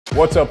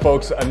What's up,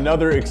 folks?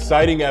 Another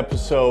exciting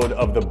episode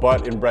of the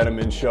Butt and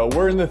Breneman Show.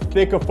 We're in the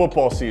thick of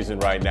football season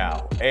right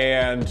now.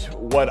 And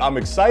what I'm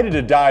excited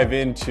to dive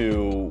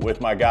into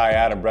with my guy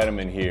Adam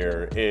Breneman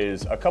here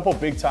is a couple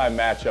big-time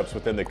matchups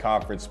within the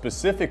conference.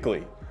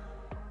 Specifically,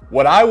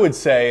 what I would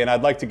say, and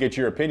I'd like to get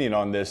your opinion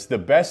on this, the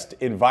best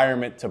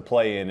environment to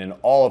play in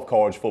all of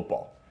college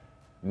football.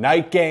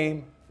 Night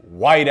game,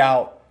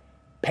 whiteout,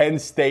 Penn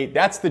State.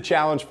 That's the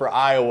challenge for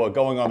Iowa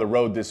going on the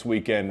road this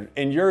weekend.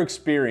 In your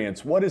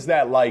experience, what is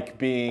that like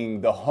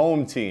being the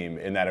home team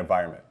in that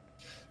environment?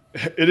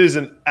 It is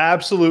an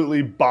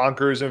absolutely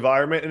bonkers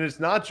environment, and it's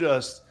not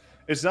just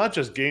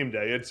game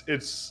day.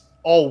 It's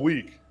all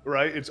week,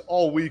 right? It's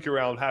all week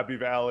around Happy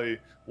Valley.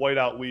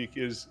 Whiteout week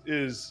is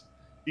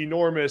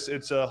enormous.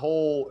 It's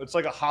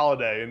like a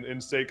holiday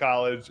in State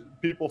College.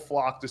 People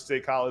flock to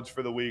State College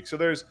for the week. So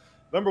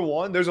number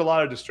one, there's a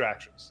lot of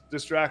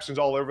distractions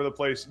all over the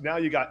place. Now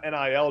you got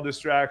NIL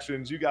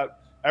distractions. You got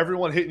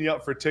everyone hitting you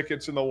up for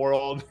tickets in the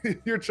world.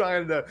 You're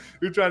trying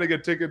to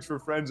get tickets for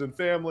friends and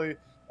family.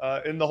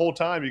 And the whole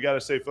time you got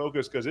to stay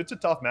focused because it's a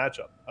tough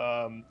matchup.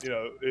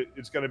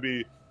 It's going to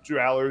be Drew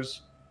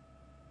Aller's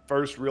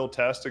first real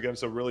test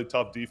against a really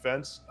tough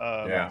defense.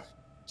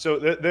 So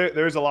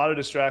there's a lot of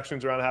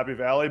distractions around Happy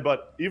Valley,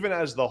 but even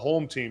as the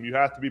home team, you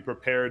have to be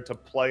prepared to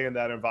play in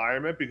that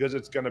environment because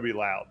it's going to be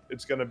loud.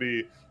 It's going to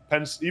be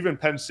even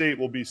Penn State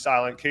will be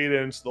silent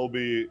cadence. They'll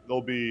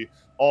be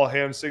all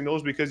hand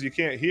signals because you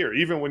can't hear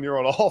even when you're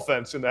on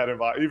offense in that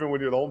environment, even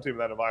when you're the home team in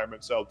that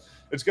environment. So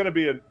it's going to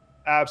be an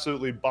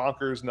absolutely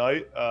bonkers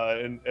night.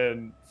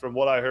 And from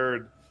what I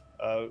heard,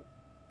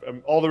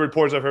 all the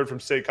reports I've heard from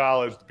State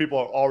College, people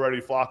are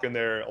already flocking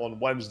there on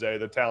Wednesday.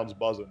 The town's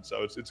buzzing,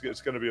 so it's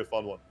going to be a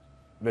fun one.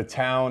 The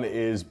town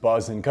is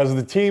buzzing because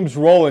the team's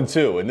rolling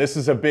too, and this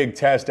is a big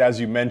test,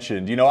 as you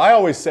mentioned. You know, I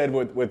always said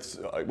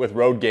with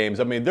road games,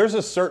 I mean, there's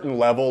a certain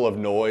level of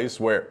noise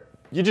where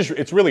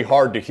it's really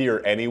hard to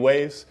hear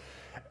anyways.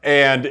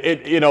 And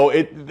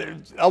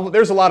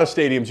there's a lot of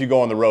stadiums you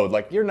go on the road,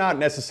 like you're not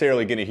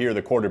necessarily going to hear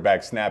the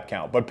quarterback snap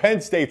count, but Penn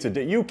State's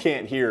you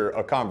can't hear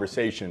a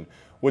conversation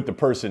with the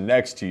person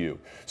next to you.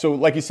 So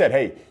like you said,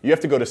 hey, you have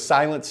to go to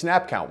silent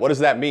snap count. What does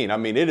that mean? I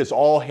mean, it is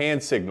all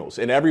hand signals,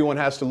 and everyone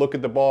has to look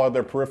at the ball with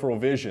their peripheral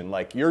vision.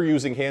 Like you're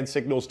using hand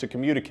signals to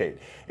communicate.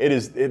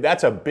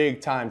 That's a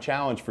big time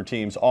challenge for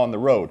teams on the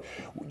road.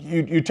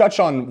 You touch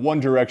on one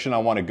direction I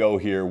want to go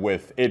here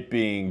with it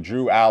being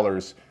Drew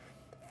Aller's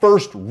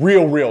first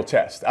real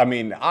test. I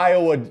mean,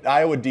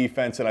 Iowa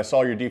defense, and I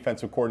saw your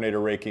defensive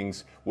coordinator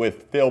rankings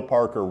with Phil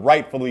Parker,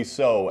 rightfully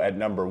so, at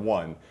number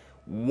 1.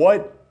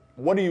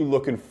 What are you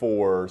looking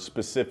for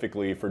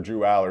specifically for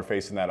Drew Aller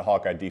facing that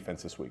Hawkeye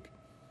defense this week?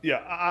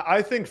 Yeah,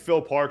 I think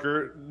Phil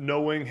Parker,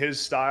 knowing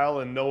his style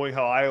and knowing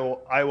how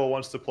Iowa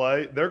wants to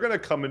play, they're going to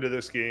come into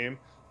this game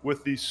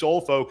with the sole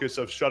focus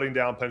of shutting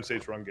down Penn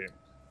State's run game.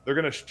 They're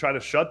going to try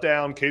to shut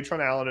down Katron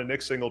Allen and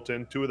Nick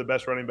Singleton, 2 of the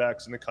best running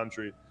backs in the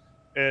country,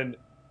 and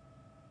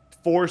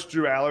force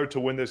Drew Aller to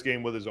win this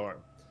game with his arm.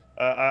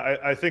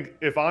 I think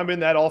if I'm in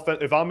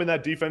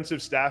that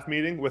defensive staff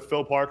meeting with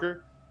Phil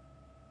Parker,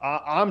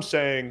 I'm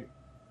saying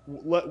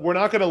we're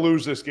not going to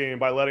lose this game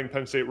by letting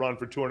Penn State run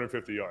for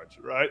 250 yards,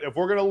 right? If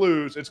we're going to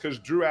lose, it's because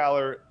Drew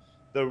Aller,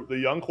 the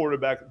young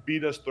quarterback,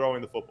 beat us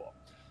throwing the football.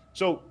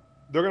 So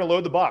they're going to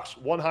load the box,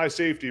 1 high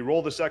safety,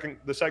 roll the second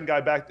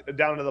guy back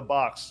down into the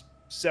box,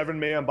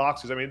 7-man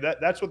boxes. I mean,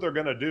 that's what they're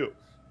going to do.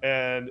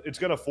 And it's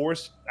going to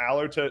force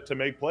Aller to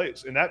make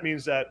plays. And that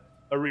means that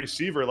a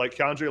receiver like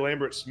Keandre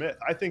Lambert-Smith,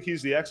 I think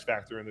he's the X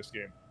factor in this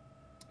game.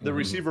 The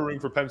receiver room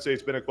for Penn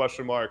State's been a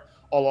question mark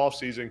all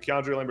offseason.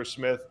 Keandre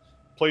Lambert-Smith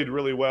played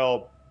really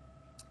well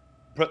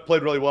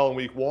in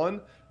week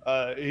 1.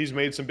 He's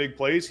made some big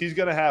plays. He's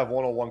going to have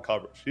one-on-one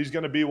coverage. He's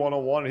going to be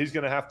one-on-one, and he's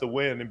going to have to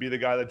win and be the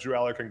guy that Drew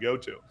Aller can go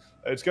to.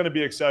 It's going to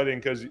be exciting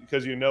because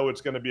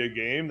it's going to be a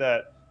game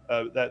that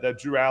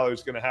Drew Aller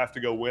is going to have to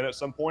go win at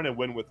some point and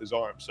win with his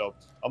arm. So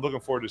I'm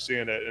looking forward to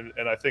seeing it,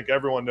 and I think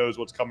everyone knows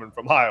what's coming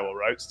from Iowa,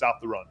 right? Stop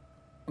the run.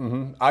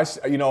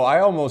 I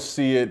almost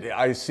see it.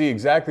 I see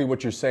exactly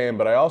what you're saying,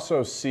 but I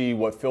also see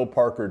what Phil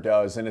Parker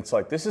does, and it's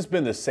like this has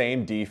been the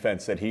same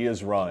defense that he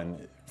has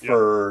run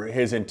for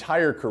his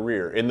entire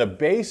career. And the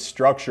base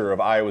structure of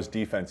Iowa's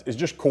defense is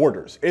just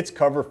quarters. It's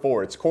cover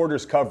 4. It's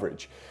quarters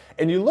coverage.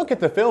 And you look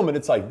at the film, and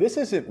it's like this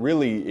isn't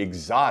really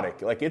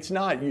exotic. Like it's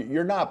not.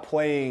 You're not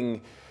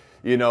playing.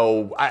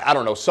 I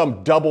don't know,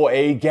 some double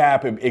A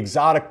gap,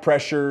 exotic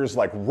pressures,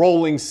 like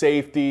rolling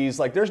safeties.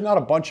 Like there's not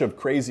a bunch of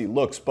crazy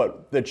looks,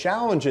 but the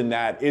challenge in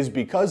that is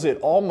because it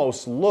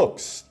almost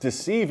looks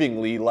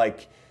deceivingly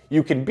like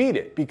you can beat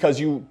it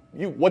because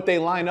what they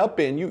line up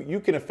in,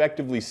 you can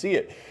effectively see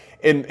it.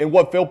 And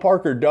what Phil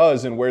Parker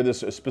does and where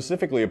this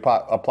specifically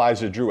applies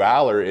to Drew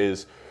Aller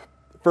is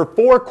for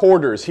 4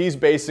 quarters, he's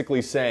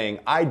basically saying,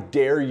 I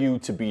dare you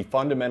to be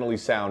fundamentally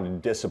sound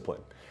and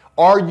disciplined.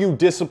 Are you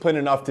disciplined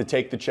enough to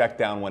take the check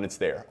down when it's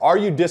there? Are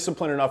you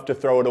disciplined enough to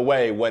throw it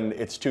away when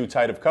it's too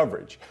tight of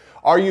coverage?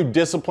 Are you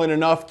disciplined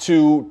enough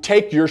to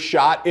take your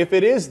shot if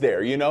it is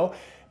there,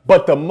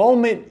 But the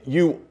moment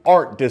you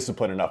aren't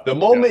disciplined enough, the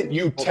moment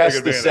you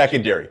test the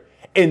secondary,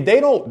 and they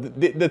don't,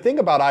 the thing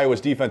about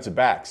Iowa's defensive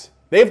backs,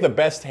 they have the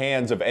best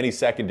hands of any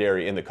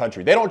secondary in the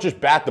country. They don't just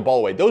bat the ball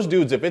away. Those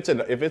dudes, if it's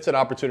an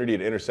opportunity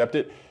to intercept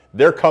it,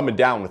 they're coming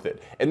down with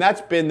it. And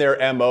that's been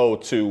their MO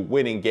to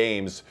winning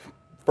games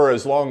for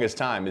as long as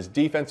time, is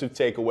defensive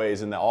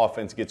takeaways and the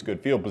offense gets good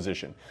field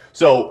position.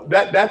 So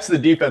that's the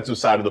defensive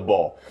side of the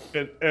ball.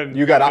 And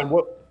you got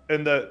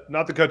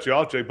not to cut you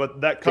off, Jake, but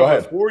that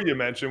cover 4 you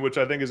mentioned, which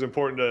I think is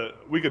important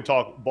we could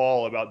talk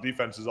ball about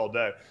defenses all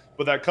day,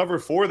 but that cover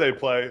 4 they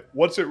play,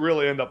 what's it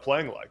really end up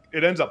playing like?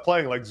 It ends up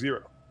playing like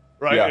 0,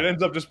 right? Yeah. It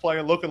ends up just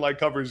looking like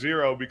cover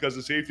 0 because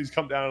the safeties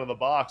come down into the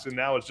box and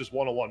now it's just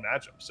one-on-one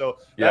matchup. So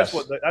that's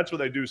what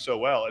they do so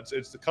well.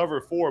 It's the cover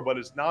 4, but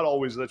it's not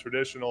always the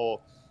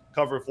traditional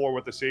cover 4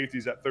 with the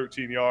safeties at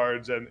 13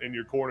 yards and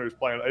your corners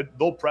playing.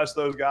 They'll press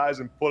those guys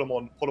and put them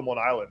on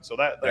island. So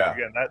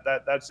again,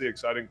 that's the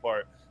exciting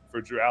part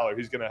for Drew Aller.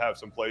 He's going to have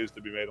some plays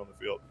to be made on the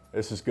field.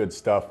 This is good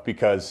stuff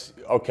because,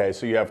 okay,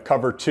 so you have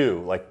cover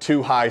 2, like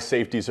 2 high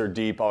safeties are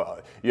deep.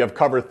 You have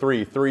cover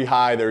 3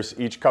 high, there's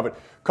each cover.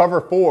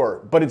 Cover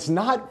 4, but it's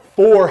not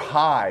 4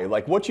 high.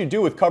 Like what you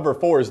do with cover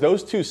 4 is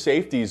those 2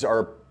 safeties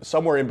are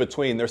somewhere in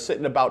between. They're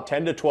sitting about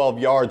 10 to 12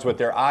 yards with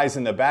their eyes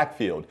in the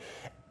backfield.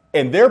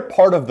 And they're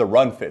part of the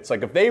run fits.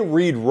 Like if they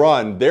read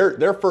run,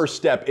 their first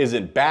step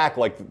isn't back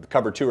like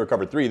cover 2 or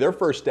cover 3. Their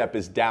first step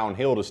is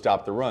downhill to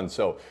stop the run.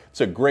 So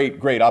it's a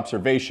great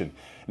observation.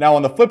 Now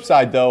on the flip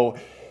side though,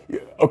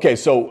 okay,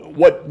 so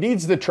what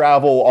needs to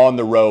travel on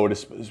the road,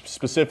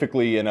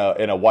 specifically in a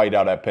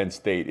whiteout at Penn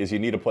State, is you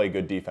need to play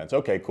good defense.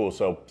 Okay, cool.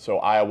 So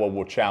Iowa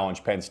will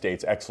challenge Penn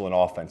State's excellent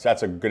offense.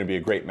 That's going to be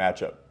a great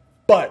matchup.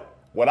 But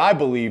what I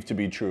believe to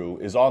be true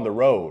is on the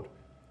road,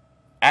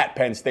 at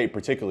Penn State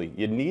particularly,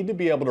 you need to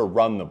be able to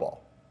run the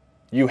ball.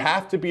 You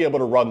have to be able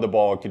to run the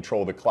ball and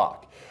control the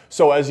clock.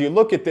 So as you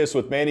look at this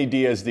with Manny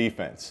Diaz's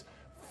defense,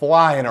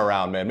 flying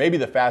around, man, maybe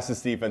the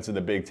fastest defense in the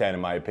Big Ten, in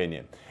my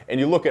opinion. And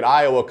you look at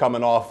Iowa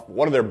coming off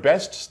one of their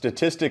best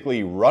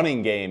statistically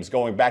running games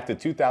going back to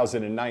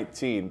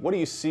 2019. What do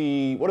you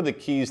see? What are the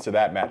keys to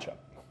that matchup?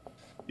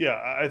 Yeah,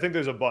 I think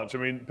there's a bunch. I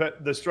mean,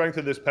 the strength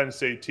of this Penn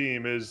State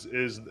team is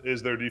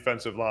their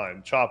defensive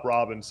line. Chop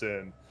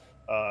Robinson.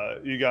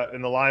 You got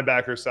in the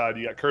linebacker side,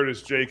 you got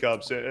Curtis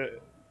Jacobs.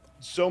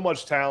 So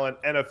much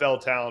talent,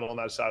 NFL talent on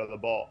that side of the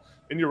ball.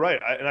 And you're right.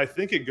 I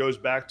think it goes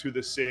back to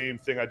the same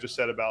thing I just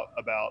said about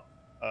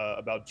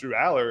Drew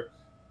Aller.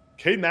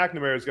 Cade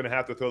McNamara is going to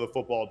have to throw the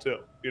football too.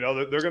 You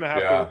know, they're going to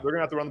have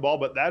to run the ball.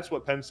 But that's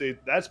what Penn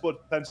State's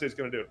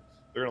going to do.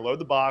 They're going to load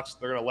the box.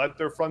 They're going to let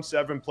their front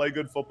 7 play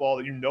good football.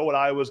 That what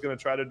Iowa's going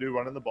to try to do,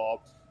 running the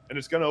ball, and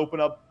it's going to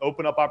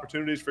open up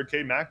opportunities for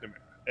Cade McNamara.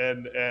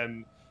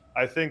 And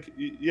I think,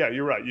 yeah,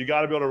 you're right. You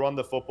got to be able to run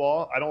the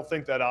football. I don't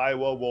think that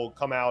Iowa will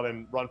come out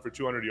and run for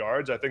 200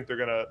 yards. I think they're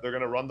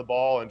gonna run the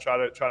ball and try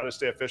to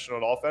stay efficient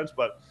on offense.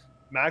 But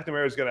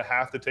McNamara is going to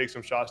have to take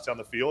some shots down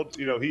the field.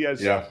 You know, he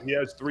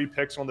has 3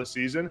 picks on the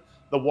season.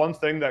 The one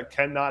thing that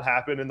cannot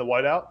happen in the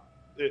whiteout,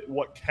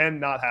 what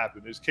cannot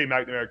happen is Cade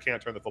McNamara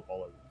can't turn the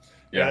football over.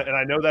 Yeah, and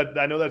I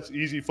know that's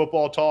easy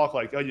football talk.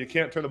 Like, oh, you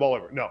can't turn the ball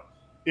over. No,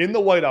 in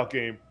the whiteout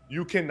game,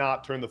 you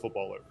cannot turn the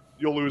football over.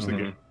 You'll lose the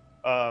game.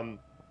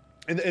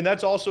 And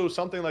that's also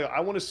something like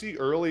I want to see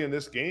early in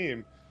this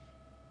game,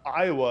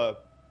 Iowa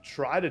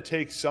try to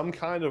take some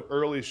kind of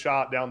early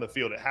shot down the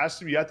field.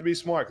 You have to be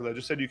smart because I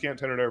just said you can't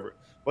turn it over.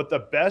 But the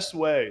best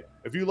way,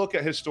 if you look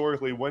at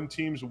historically when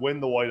teams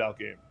win the whiteout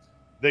game,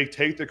 they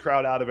take the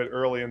crowd out of it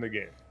early in the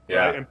game.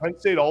 Yeah. Right? And Penn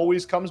State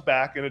always comes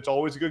back, and it's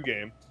always a good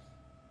game.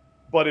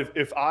 But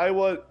if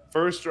Iowa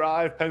first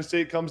drive, Penn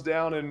State comes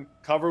down and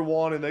cover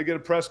 1 and they get a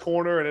press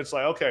corner and it's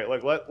like, okay,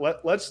 like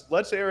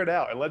let's air it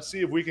out and let's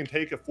see if we can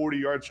take a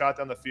 40-yard shot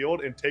down the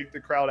field and take the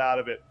crowd out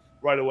of it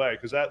right away,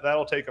 because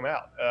that'll take them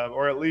out,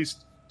 or at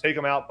least take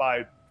them out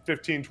by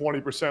 15,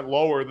 20%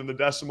 lower than the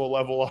decimal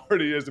level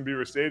already is in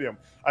Beaver Stadium.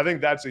 I think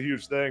that's a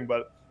huge thing.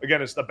 But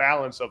again, it's the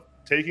balance of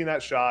taking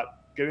that shot,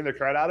 getting the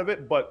crowd out of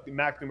it, but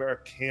McNamara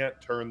can't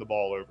turn the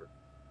ball over.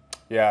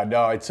 Yeah,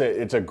 no, it's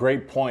a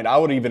great point. I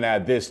would even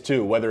add this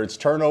too, whether it's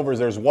turnovers,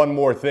 there's one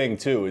more thing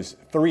too, is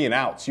 3 and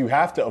outs. You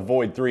have to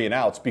avoid 3 and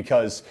outs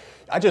because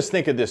I just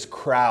think of this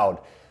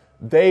crowd.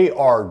 They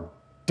are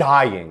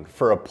dying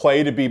for a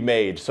play to be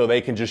made so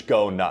they can just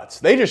go nuts.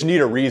 They just need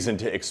a reason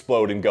to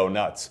explode and go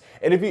nuts.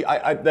 And if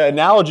the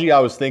analogy I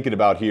was thinking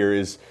about here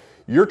is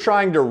you're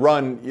trying to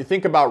run, you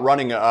think about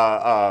running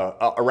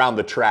around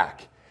the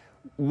track.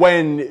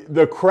 When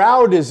the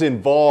crowd is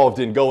involved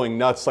in going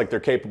nuts like they're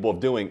capable of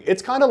doing,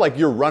 it's kind of like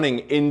you're running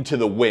into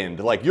the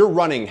wind. Like you're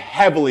running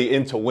heavily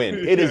into wind.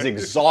 It is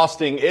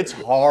exhausting. It's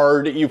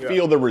hard. You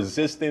feel the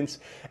resistance.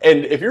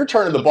 And if you're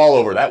turning the ball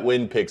over, that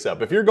wind picks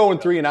up. If you're going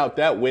 3 and out,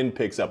 that wind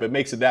picks up. It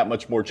makes it that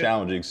much more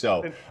challenging.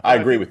 So I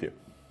agree with you.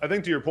 I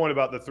think to your point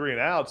about the 3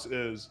 and outs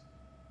is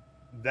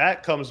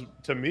that comes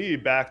to me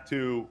back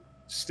to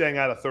staying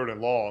out of 3rd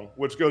and long,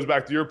 which goes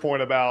back to your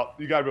point about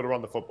you got to be able to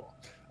run the football.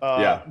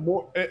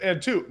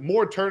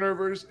 More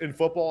turnovers in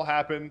football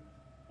happen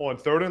on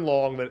 3rd and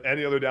long than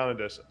any other down and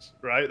distance,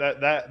 right?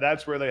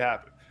 That's where they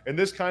happen. In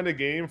this kind of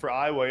game for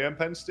Iowa and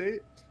Penn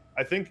State,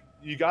 I think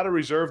you got to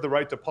reserve the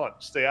right to punt.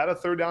 Stay out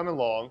of 3rd down and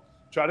long.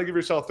 Try to give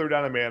yourself 3rd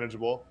down and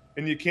manageable.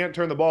 And you can't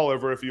turn the ball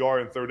over if you are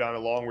in 3rd down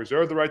and long.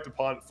 Reserve the right to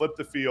punt, flip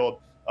the field,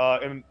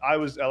 and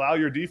allow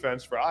your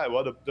defense for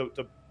Iowa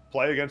to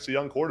play against a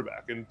young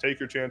quarterback and take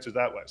your chances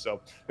that way. So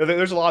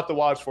there's a lot to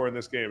watch for in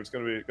this game. It's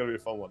going to be a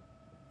fun one.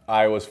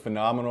 Iowa's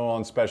phenomenal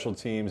on special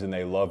teams, and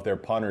they love their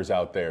punters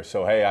out there.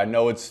 So, hey, I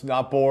know it's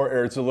not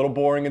or it's a little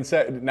boring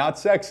and not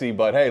sexy,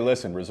 but hey,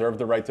 listen, reserve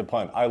the right to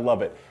punt. I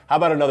love it. How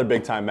about another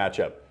big-time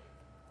matchup?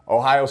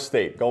 Ohio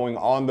State going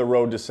on the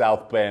road to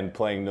South Bend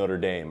playing Notre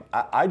Dame.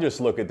 I just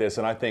look at this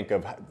and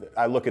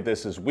I look at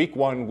this as week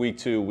 1, week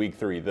 2, week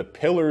 3, the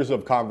pillars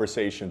of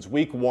conversations.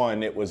 Week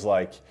 1, it was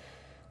like,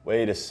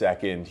 wait a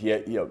second.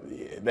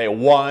 They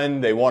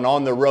won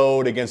on the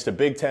road against a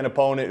Big Ten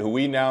opponent who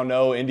we now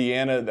know,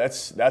 Indiana.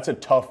 That's a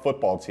tough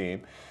football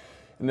team.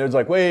 And there's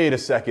like, wait a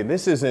second.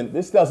 This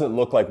doesn't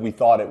look like we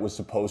thought it was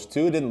supposed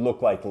to. It didn't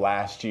look like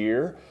last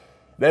year.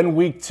 Then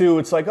week 2,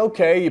 it's like,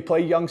 okay, you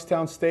play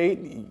Youngstown State,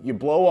 you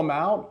blow them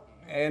out,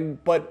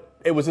 but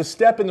it was a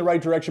step in the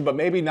right direction, but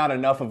maybe not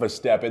enough of a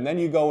step. And then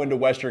you go into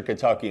Western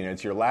Kentucky, and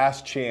it's your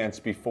last chance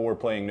before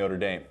playing Notre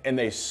Dame, and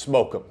they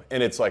smoke them.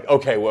 And it's like,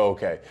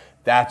 okay,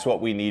 that's what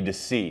we need to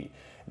see.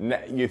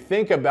 You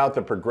think about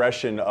the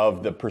progression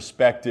of the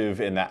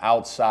perspective and the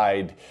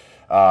outside,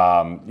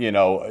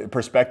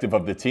 perspective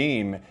of the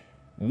team.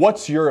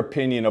 What's your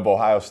opinion of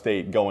Ohio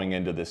State going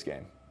into this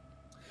game?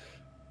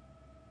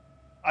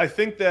 I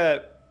think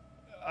that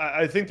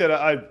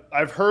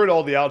I've heard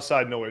all the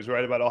outside noise,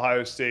 right, about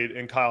Ohio State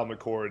and Kyle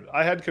McCord.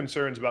 I had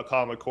concerns about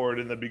Kyle McCord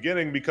in the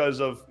beginning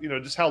because of,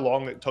 just how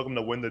long it took him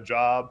to win the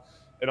job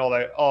and all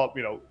that.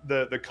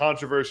 The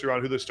controversy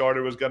around who the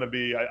starter was going to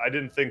be, I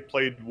didn't think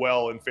played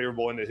well and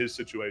favorable into his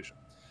situation.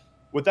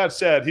 With that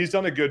said, he's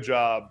done a good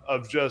job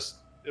of just,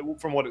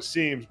 from what it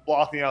seems,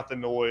 blocking out the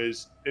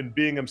noise and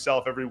being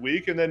himself every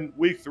week. And then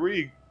week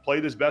 3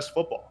 played his best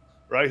football.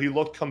 Right, he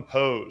looked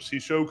composed. He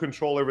showed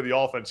control over the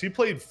offense. He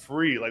played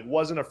free,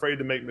 wasn't afraid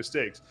to make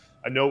mistakes.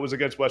 I know it was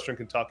against Western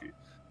Kentucky.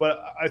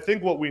 But I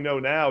think what we know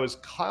now is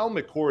Kyle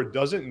McCord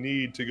doesn't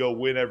need to go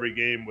win every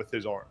game with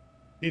his arm.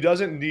 He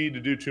doesn't need to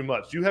do too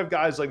much. You have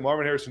guys like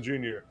Marvin Harrison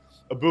Jr.,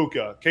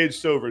 Ibuka, Cade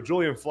Stover,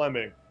 Julian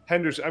Fleming,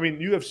 Henderson. I mean,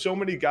 you have so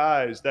many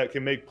guys that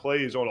can make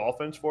plays on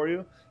offense for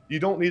you. You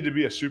don't need to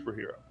be a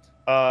superhero.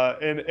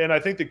 And I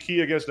think the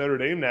key against Notre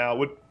Dame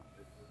now,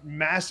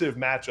 massive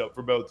matchup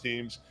for both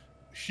teams.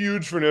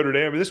 Huge for Notre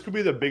Dame. This could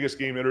be the biggest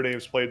game Notre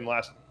Dame's played in the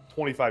last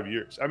 25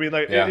 years. I mean,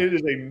 It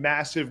is a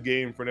massive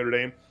game for Notre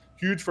Dame.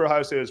 Huge for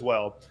Ohio State as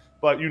well.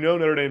 But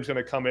Notre Dame's going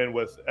to come in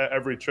with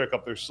every trick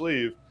up their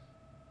sleeve.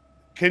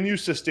 Can you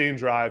sustain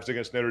drives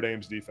against Notre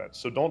Dame's defense?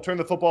 So don't turn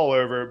the football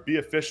over. Be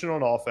efficient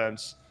on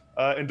offense.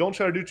 And don't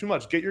try to do too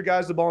much. Get your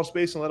guys the ball in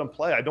space and let them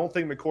play. I don't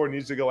think McCord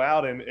needs to go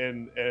out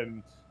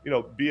and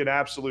be an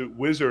absolute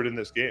wizard in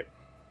this game.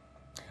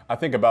 I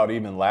think about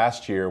even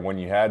last year when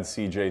you had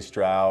C.J.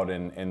 Stroud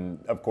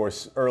and of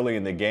course, early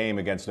in the game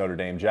against Notre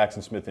Dame,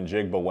 Jackson Smith and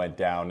Jigba went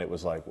down. It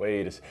was like,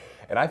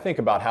 and I think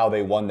about how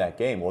they won that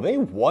game. Well, they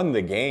won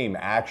the game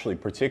actually,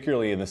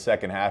 particularly in the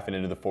second half and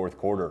into the fourth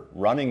quarter,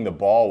 running the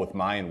ball with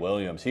Mayan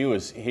Williams.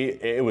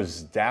 It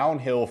was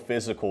downhill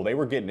physical. They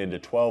were getting into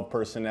 12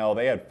 personnel.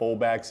 They had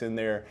fullbacks in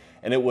there,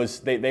 and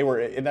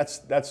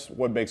that's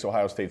what makes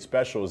Ohio State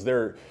special. Is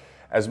they're,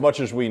 as much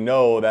as we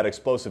know that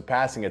explosive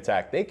passing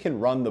attack, they can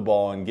run the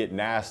ball and get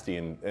nasty.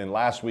 And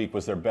last week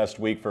was their best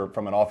week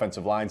from an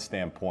offensive line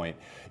standpoint.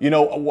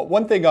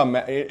 One thing I'm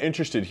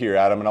interested here,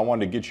 Adam, and I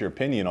wanted to get your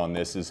opinion on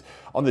this, is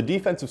on the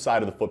defensive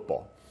side of the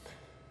football.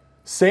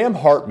 Sam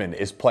Hartman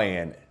is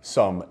playing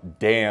some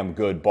damn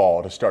good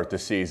ball to start the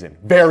season.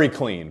 Very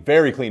clean,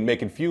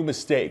 making few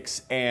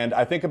mistakes. And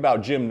I think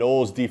about Jim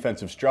Knowles'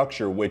 defensive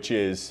structure, which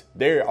is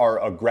they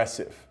are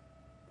aggressive.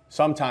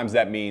 Sometimes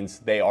that means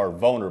they are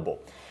vulnerable.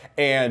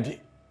 And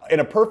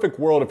in a perfect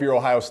world, if you're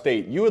Ohio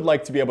State, you would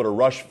like to be able to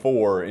rush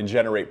 4 and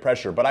generate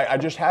pressure. But I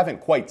just haven't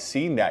quite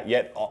seen that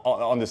yet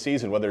on the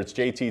season, whether it's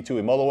JT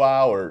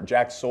Tuimoloau or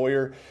Jack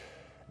Sawyer.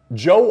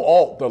 Joe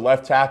Alt, the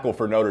left tackle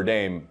for Notre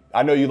Dame,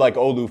 I know you like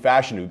Olu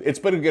Fashanu. It's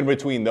been good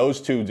between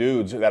those two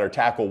dudes that are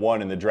tackle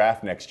 1 in the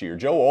draft next year.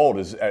 Joe Alt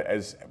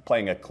is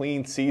playing a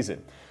clean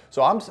season.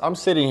 So I'm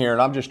sitting here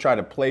and I'm just trying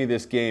to play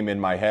this game in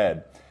my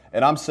head.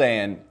 And I'm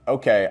saying,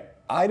 okay,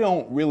 I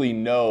don't really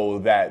know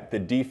that the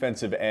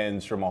defensive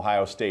ends from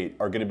Ohio State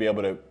are going to be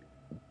able to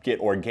get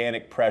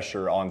organic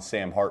pressure on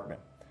Sam Hartman.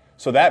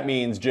 So that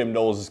means Jim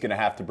Knowles is going to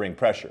have to bring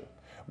pressure,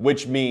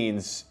 which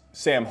means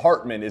Sam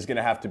Hartman is going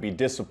to have to be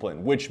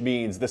disciplined, which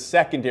means the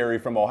secondary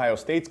from Ohio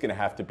State's going to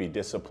have to be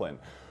disciplined.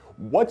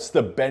 What's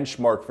the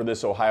benchmark for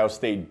this Ohio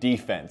State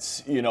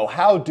defense?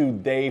 How do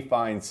they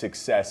find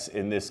success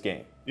in this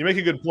game? You make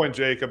a good point,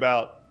 Jake,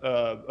 about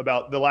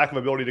the lack of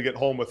ability to get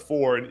home with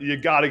 4, and you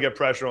got to get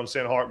pressure on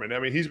Sam Hartman. I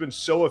mean, he's been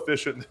so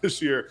efficient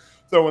this year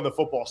throwing the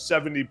football,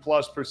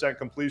 70+%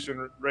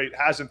 completion rate,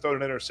 hasn't thrown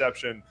an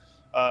interception.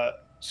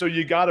 So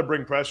you got to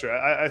bring pressure.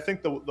 I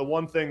think the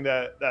one thing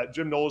that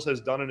Jim Knowles has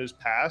done in his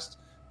past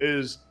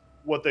is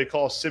what they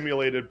call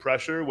simulated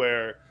pressure,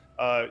 where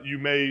you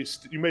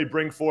may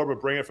bring forward,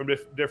 but bring it from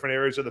different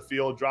areas of the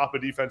field, drop a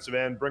defensive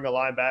end, bring a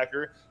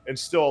linebacker, and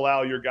still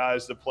allow your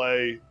guys to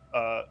play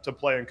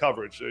in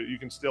coverage. So you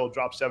can still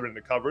drop 7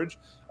 into coverage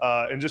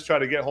and just try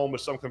to get home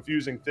with some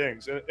confusing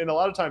things. And a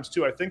lot of times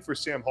too, I think for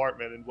Sam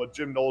Hartman and what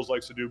Jim Knowles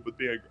likes to do with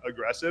being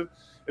aggressive,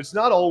 it's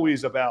not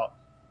always about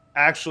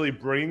actually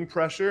bringing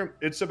pressure.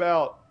 It's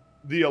about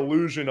the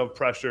illusion of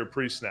pressure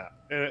pre-snap.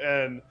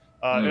 And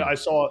I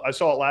saw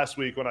it last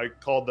week when I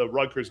called the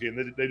Rutgers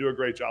game. They do a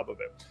great job of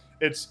it.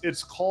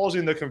 It's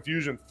causing the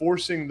confusion,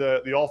 forcing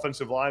the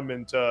offensive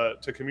lineman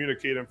to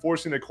communicate, and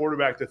forcing the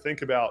quarterback to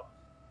think about,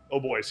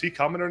 oh boy, is he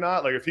coming or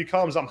not? Like if he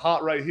comes, I'm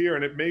hot right here,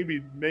 and it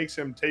maybe makes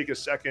him take a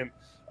second.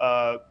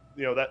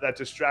 That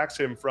distracts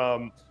him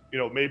from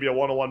maybe a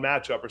one-on-one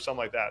matchup or something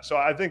like that. So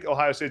I think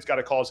Ohio State's got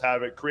to cause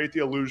havoc, create the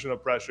illusion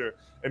of pressure,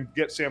 and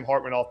get Sam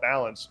Hartman off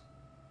balance.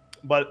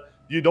 But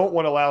you don't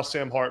want to allow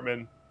Sam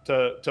Hartman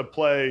to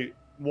play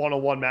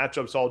one-on-one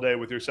matchups all day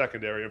with your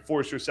secondary and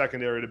force your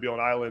secondary to be on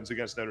islands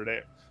against Notre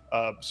Dame.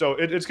 So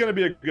it's going to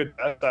be a good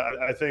test.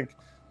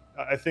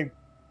 I think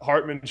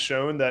Hartman's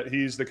shown that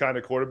he's the kind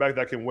of quarterback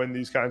that can win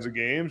these kinds of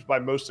games by,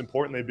 most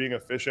importantly, being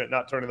efficient,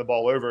 not turning the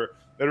ball over.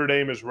 Notre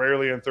Dame is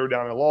rarely in third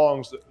down and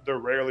longs. They're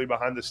rarely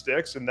behind the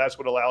sticks, and that's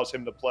what allows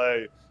him to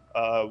play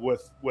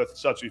with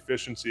such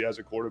efficiency as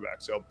a quarterback.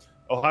 So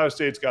Ohio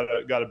State's got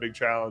a big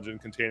challenge in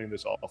containing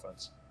this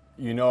offense.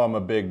 I'm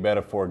a big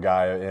metaphor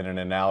guy and an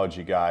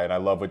analogy guy, and I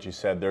love what you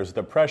said. There's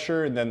the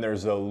pressure, and then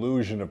there's the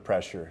illusion of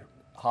pressure.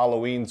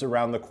 Halloween's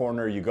around the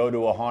corner. You go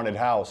to a haunted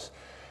house.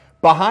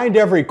 Behind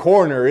every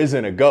corner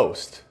isn't a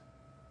ghost,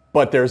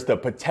 but there's the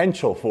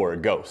potential for a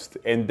ghost,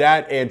 and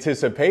that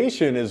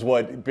anticipation is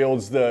what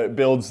builds the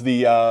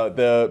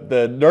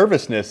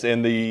nervousness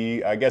and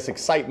the, I guess,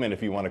 excitement,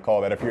 if you want to call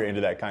that, if you're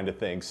into that kind of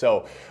thing.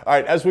 So, all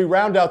right, as we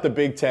round out the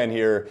Big Ten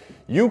here,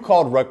 you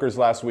called Rutgers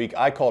last week.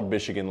 I called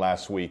Michigan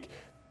last week.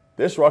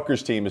 This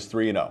Rutgers team is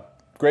 3-0.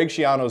 Greg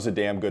Schiano's a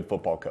damn good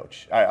football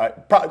coach.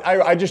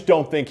 I just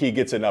don't think he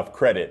gets enough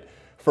credit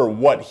for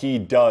what he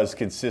does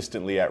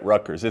consistently at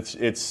Rutgers.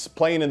 It's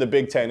playing in the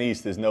Big Ten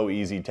East is no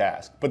easy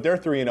task. But they're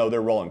 3-0,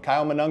 they're rolling.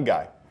 Kyle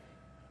Monangai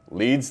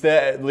leads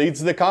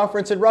the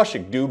conference in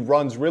rushing. Dude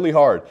runs really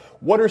hard.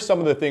 What are some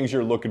of the things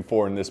you're looking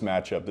for in this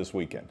matchup this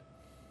weekend?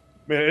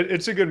 Man,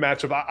 it's a good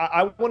matchup.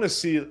 I want to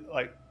see,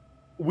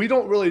 we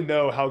don't really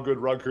know how good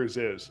Rutgers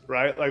is,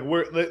 right?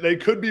 They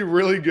could be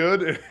really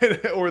good,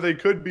 or they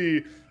could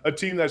be a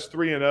team that's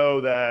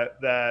 3-0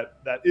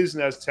 that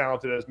isn't as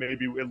talented as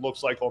maybe it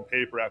looks like on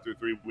paper after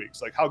 3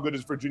 weeks. Like, how good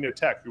is Virginia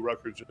Tech, who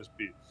Rutgers just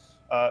beat?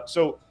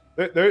 So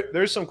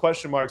there's some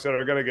question marks that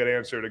are going to get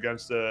answered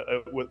against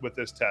with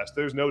this test.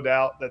 There's no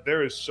doubt that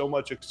there is so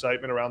much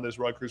excitement around this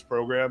Rutgers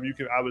program. You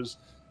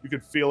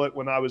could feel it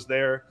when I was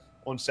there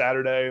on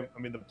Saturday. I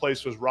mean, the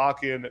place was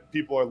rocking.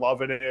 People are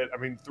loving it. I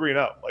mean,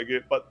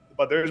 3-0.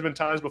 But there's been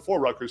times before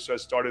Rutgers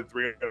has started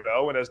 3-0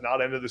 and has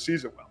not ended the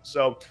season well.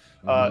 So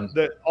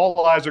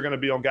all eyes are going to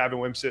be on Gavin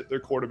Wimsatt, their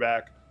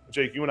quarterback.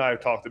 Jake, you and I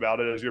have talked about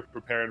it as you're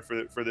preparing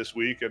for this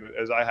week, and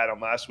as I had him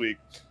last week.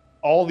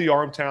 All the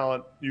arm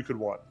talent you could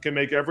want. Can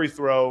make every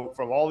throw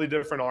from all the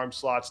different arm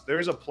slots.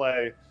 There's a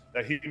play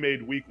that he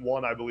made week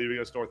 1, I believe,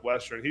 against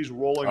Northwestern. He's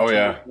rolling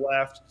to the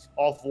left,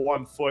 off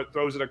one foot,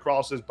 throws it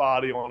across his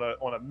body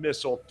on a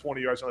missile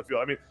 20 yards on the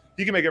field. I mean,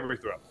 he can make every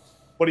throw.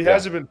 But he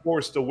hasn't been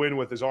forced to win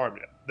with his arm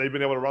yet. They've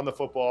been able to run the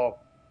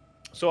football.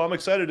 So I'm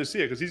excited to see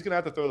it because he's going to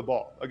have to throw the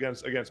ball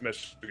against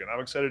Michigan. I'm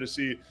excited to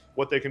see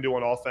what they can do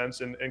on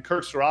offense. And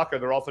Kirk Soraka,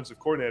 their offensive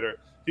coordinator,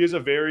 he has a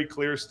very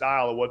clear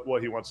style of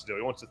what he wants to do.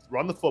 He wants to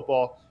run the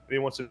football, and he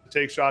wants to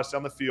take shots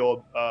down the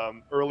field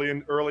early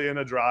in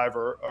a drive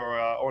or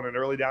on an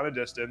early down and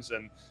distance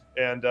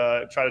and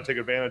try to take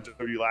advantage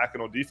of you lacking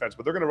on defense.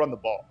 But they're going to run the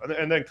ball.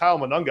 And then Kyle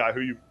Monangai,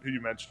 who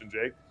you mentioned,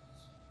 Jake,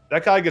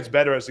 that guy gets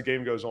better as the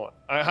game goes on.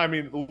 I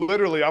mean,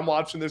 literally, I'm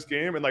watching this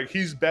game, and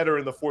he's better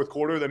in the fourth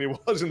quarter than he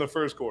was in the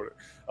first quarter.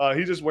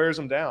 He just wears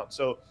them down.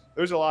 So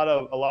there's a lot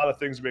of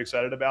things to be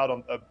excited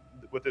about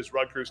with this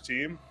Rutgers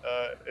team,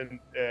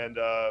 and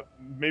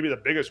maybe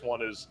the biggest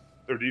one is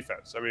their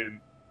defense. I mean,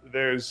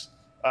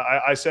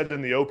 I said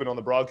in the open on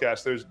the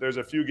broadcast, there's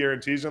a few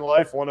guarantees in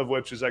life, one of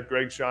which is that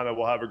Greg Schiano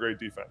will have a great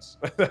defense.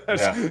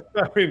 I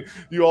mean,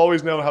 you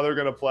always know how they're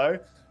going to play.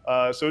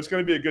 So it's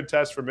going to be a good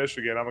test for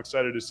Michigan. I'm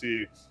excited to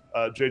see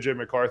J.J.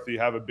 McCarthy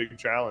have a big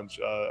challenge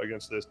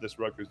against this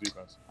Rutgers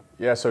defense.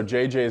 Yeah, so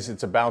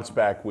it's a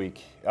bounce-back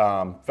week.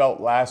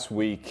 Felt last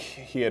week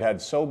he had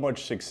so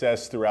much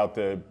success throughout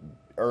the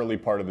early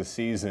part of the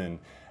season,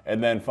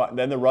 and then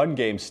the run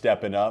game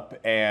stepping up,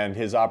 and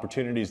his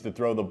opportunities to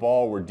throw the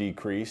ball were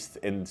decreased.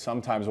 And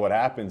sometimes what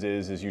happens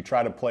is you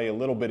try to play a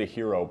little bit of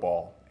hero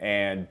ball,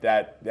 and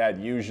that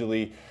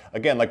usually,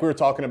 again, like we were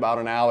talking about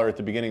an hour at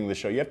the beginning of the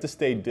show, you have to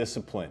stay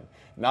disciplined.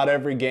 Not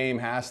every game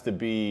has to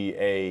be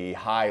a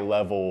high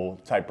level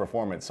type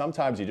performance.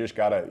 Sometimes you just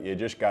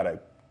gotta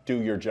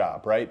do your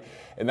job, right?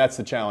 And that's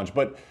the challenge.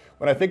 But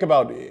when I think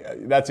about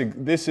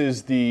this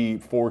is the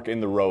fork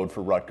in the road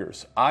for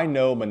Rutgers. I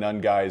know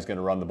Monungai is going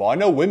to run the ball. I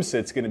know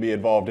Wimsit's going to be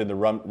involved in the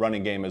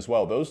running game as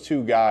well. Those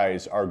two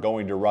guys are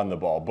going to run the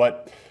ball.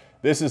 But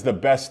this is the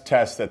best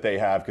test that they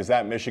have, because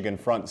that Michigan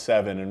front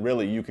 7, and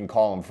really you can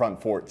call them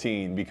front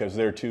 14 because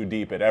they're too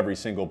deep at every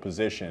single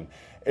position.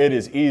 It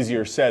is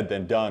easier said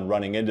than done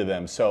running into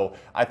them. So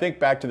I think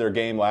back to their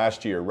game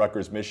last year,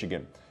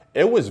 Rutgers-Michigan.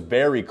 It was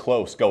very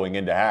close going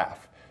into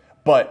half.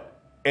 But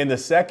in the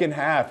second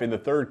half, in the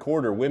third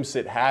quarter,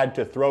 Wimsett had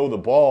to throw the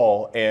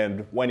ball,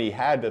 and when he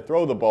had to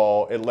throw the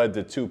ball, it led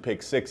to 2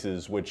 pick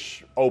sixes,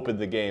 which opened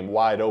the game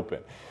wide open.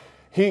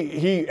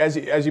 He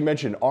as you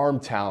mentioned, arm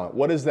talent.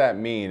 What does that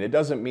mean? It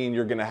doesn't mean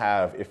you're going to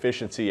have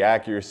efficiency,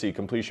 accuracy,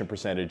 completion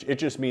percentage. It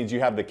just means you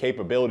have the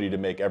capability to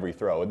make every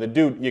throw. And the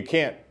dude, you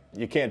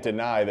can't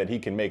deny that he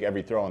can make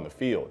every throw on the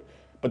field.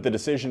 But the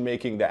decision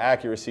making, the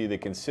accuracy, the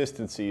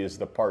consistency is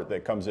the part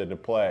that comes into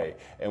play,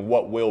 and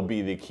what will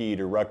be the key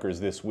to Rutgers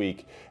this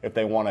week if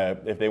they want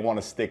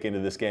to stick into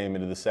this game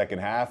into the second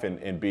half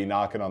and be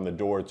knocking on the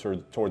door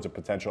towards a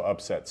potential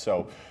upset.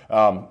 So.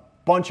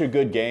 Bunch of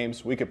good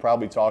games. We could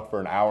probably talk for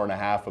an hour and a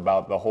half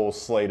about the whole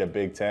slate of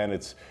Big Ten.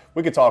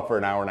 We could talk for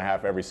an hour and a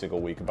half every single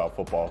week about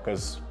football,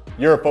 because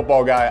you're a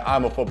football guy,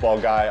 I'm a football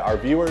guy, our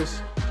viewers,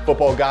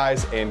 football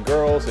guys and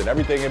girls and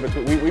everything in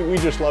between. We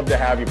just love to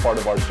have you part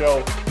of our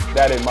show.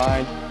 That in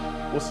mind,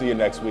 we'll see you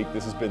next week.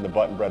 This has been the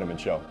Butt and Breneman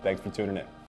Show. Thanks for tuning in.